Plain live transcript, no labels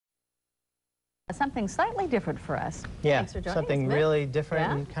Something slightly different for us. Yeah, Thanks for joining something us, Mick. really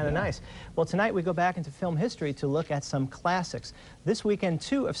different and kind of Yeah. nice. Well, tonight we go back into film history to look at some classics. This weekend,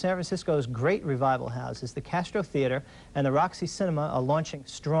 two of San Francisco's great revival houses, the Castro Theater and the Roxie Cinema, are launching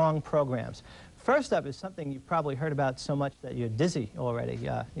strong programs. First up is something you've probably heard about so much that you're dizzy already.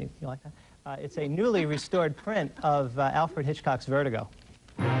 You like that? It's a newly restored print of Alfred Hitchcock's Vertigo.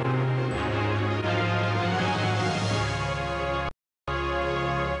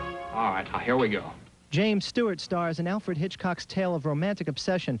 All right, now here we go. James Stewart stars in Alfred Hitchcock's tale of romantic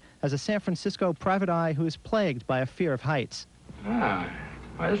obsession as a San Francisco private eye who is plagued by a fear of heights. Well,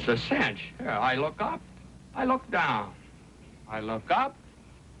 this is a cinch. Here, I look up, I look down. I look up,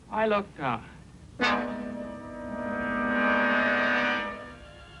 I look down.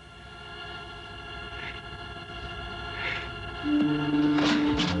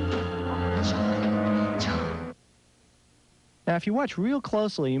 Now, if you watch real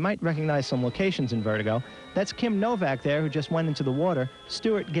closely, you might recognize some locations in Vertigo. That's Kim Novak there, who just went into the water.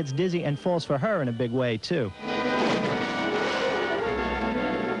 Stewart gets dizzy and falls for her in a big way, too.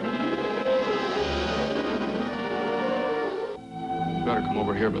 You better come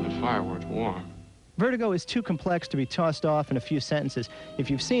over here by the fire where it's warm. Vertigo is too complex to be tossed off in a few sentences. If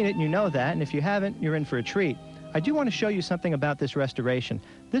you've seen it, you know that, and if you haven't, you're in for a treat. I do want to show you something about this restoration.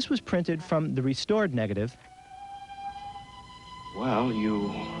 This was printed from the restored negative. Well,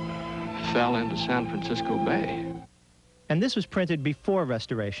 you fell into San Francisco Bay. And this was printed before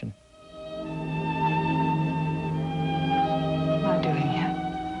restoration. I'm not doing it.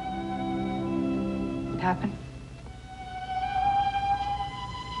 What happened?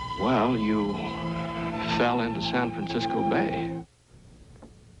 Well, you fell into San Francisco Bay.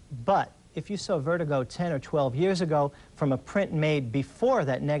 But if you saw Vertigo 10 or 12 years ago from a print made before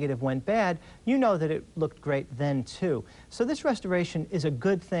that negative went bad, you know that it looked great then too. So this restoration is a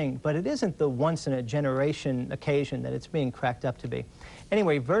good thing, but it isn't the once-in-a-generation occasion that it's being cracked up to be.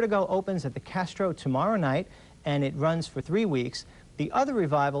 Anyway, Vertigo opens at the Castro tomorrow night, and it runs for 3 weeks. The other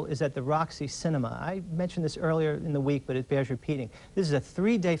revival is at the Roxie Cinema. I mentioned this earlier in the week, but it bears repeating. This is a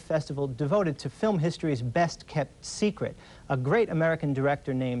 3-day festival devoted to film history's best-kept secret, a great American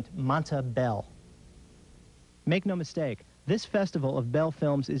director named Monta Bell. Make no mistake, this festival of Bell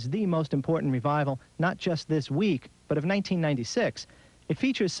films is the most important revival, not just this week, but of 1996. It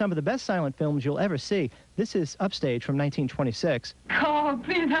features some of the best silent films you'll ever see. This is Upstage from 1926. Oh,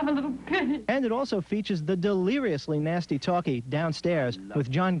 please have a little pity. And it also features the deliriously nasty talkie Downstairs with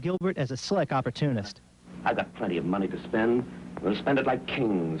John Gilbert as a slick opportunist. I've got plenty of money to spend. We'll spend it like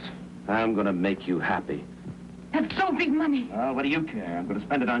kings. I'm going to make you happy. That's so big money. Well, what do you care? I'm going to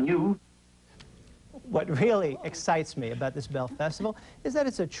spend it on you. What really excites me about this Bell Festival is that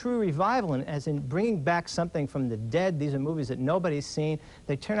it's a true revival, and as in bringing back something from the dead. These are movies that nobody's seen.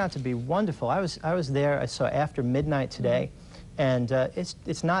 They turn out to be wonderful. I was there. I saw After Midnight today, and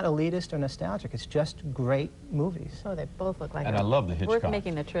it's not elitist or nostalgic. It's just great movies. Oh, they both look like And I love the Hitchcock. worth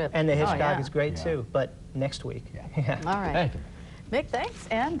making the trip. And the Hitchcock yeah. is great too. But next week. Yeah. All right. Thank you. Mick, thanks,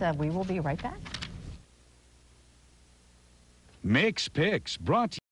 and we will be right back. Mick's Picks, brought to you